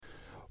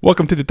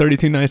Welcome to the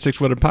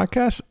 3296 Weather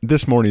Podcast.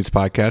 This morning's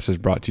podcast is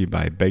brought to you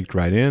by Baked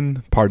Right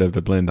In, part of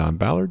the Blend on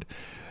Ballard.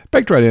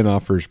 Baked Right In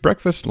offers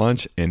breakfast,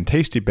 lunch, and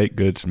tasty baked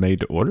goods made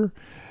to order.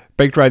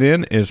 Baked Right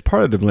In is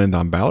part of the Blend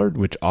on Ballard,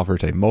 which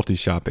offers a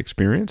multi-shop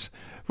experience.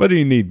 Whether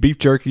you need beef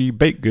jerky,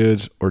 baked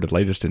goods, or the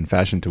latest in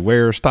fashion to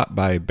wear, stop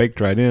by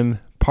Baked Right In,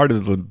 part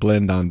of the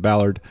Blend on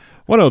Ballard,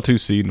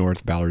 102C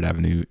North Ballard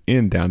Avenue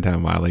in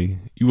downtown Wiley.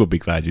 You will be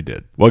glad you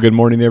did. Well, good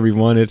morning,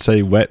 everyone. It's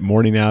a wet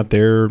morning out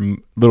there, a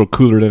little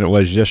cooler than it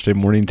was yesterday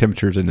morning.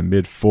 Temperatures in the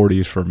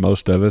mid-40s for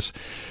most of us.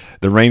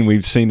 The rain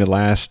we've seen the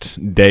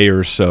last day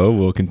or so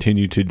will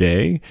continue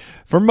today.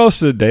 For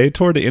most of the day,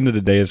 toward the end of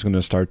the day, it's going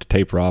to start to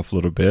taper off a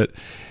little bit.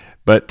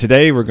 But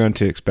today, we're going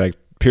to expect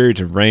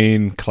periods of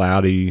rain,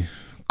 cloudy,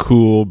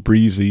 cool,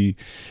 breezy,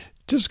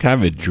 just kind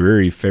of a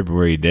dreary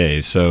February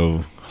day.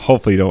 So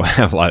hopefully you don't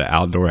have a lot of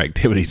outdoor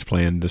activities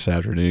planned this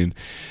afternoon.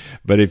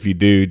 But if you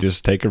do,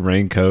 just take a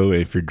raincoat.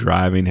 If you're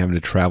driving, having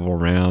to travel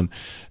around,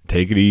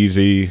 take it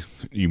easy.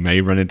 You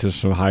may run into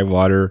some high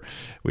water.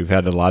 We've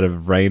had a lot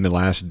of rain the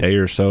last day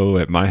or so.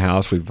 At my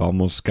house, we've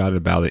almost got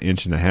about 1.5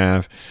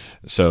 inches.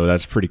 So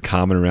that's pretty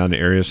common around the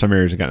area. Some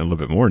areas have gotten a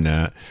little bit more than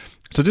that.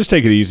 So just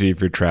take it easy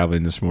if you're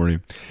traveling this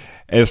morning.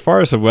 As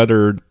far as the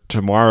weather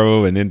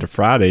tomorrow and into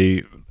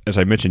Friday, as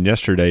I mentioned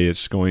yesterday,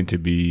 it's going to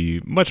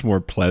be much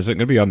more pleasant. It's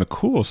going to be on the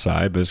cool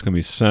side, but it's going to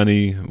be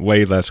sunny,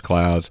 way less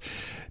clouds.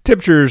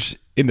 Temperatures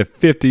in the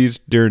 50s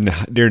during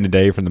the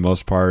day for the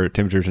most part.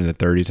 Temperatures in the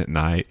 30s at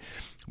night.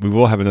 We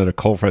will have another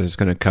cold front that's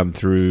going to come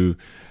through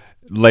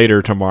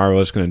later tomorrow.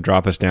 It's going to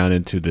drop us down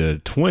into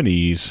the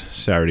 20s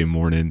Saturday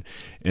morning,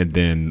 and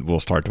then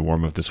we'll start to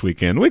warm up this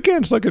weekend. The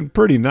weekend's looking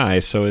pretty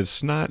nice, so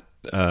it's not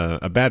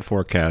a bad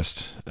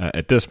forecast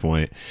at this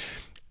point.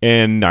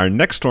 And our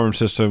next storm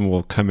system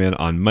will come in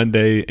on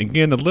Monday.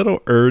 Again, a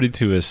little early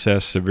to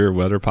assess severe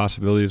weather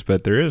possibilities,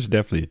 but there is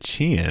definitely a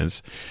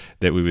chance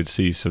that we would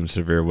see some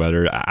severe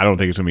weather. I don't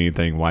think it's going to be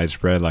anything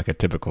widespread like a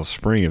typical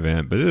spring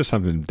event, but it is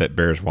something that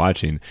bears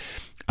watching.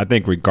 I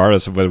think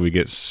regardless of whether we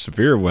get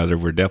severe weather,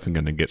 we're definitely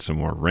going to get some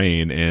more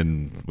rain,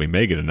 and we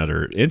may get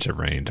another inch of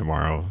rain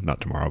not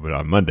tomorrow, but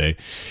on Monday.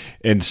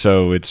 And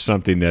so it's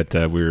something that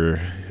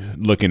we're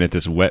looking at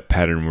this wet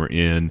pattern we're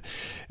in,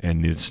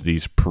 and it's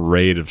these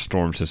parade of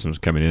storm systems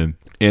coming in.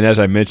 And as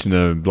I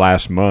mentioned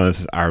last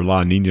month, our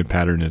La Nina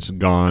pattern is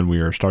gone. We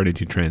are starting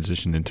to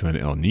transition into an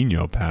El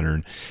Nino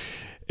pattern.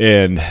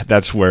 And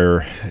that's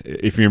where,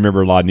 if you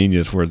remember, La Nina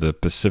is where the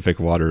Pacific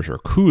waters are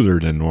cooler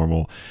than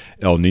normal.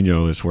 El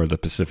Nino is where the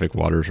Pacific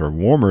waters are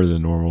warmer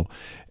than normal.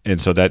 And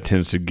so that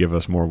tends to give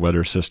us more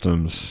weather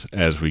systems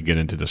as we get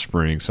into the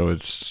spring. So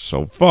it's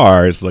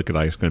looking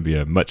like it's going to be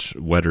a much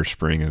wetter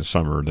spring and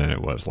summer than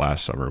it was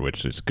last summer,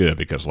 which is good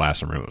because last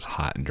summer it was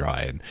hot and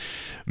dry and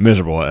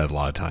miserable at a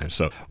lot of times.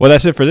 So, well,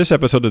 that's it for this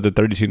episode of the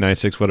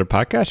 3296 Weather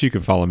Podcast. You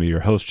can follow me,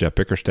 your host, Jeff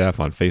Bickerstaff,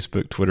 on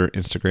Facebook, Twitter,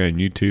 Instagram,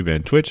 YouTube,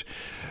 and Twitch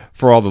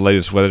for all the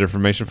latest weather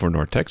information for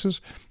North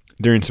Texas.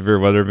 During severe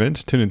weather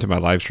events, tune into my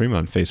live stream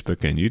on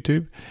Facebook and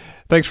YouTube.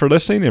 Thanks for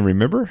listening, and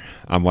remember,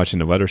 I'm watching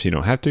the weather so you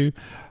don't have to.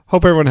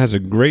 Hope everyone has a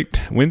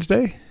great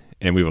Wednesday,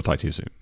 and we will talk to you soon.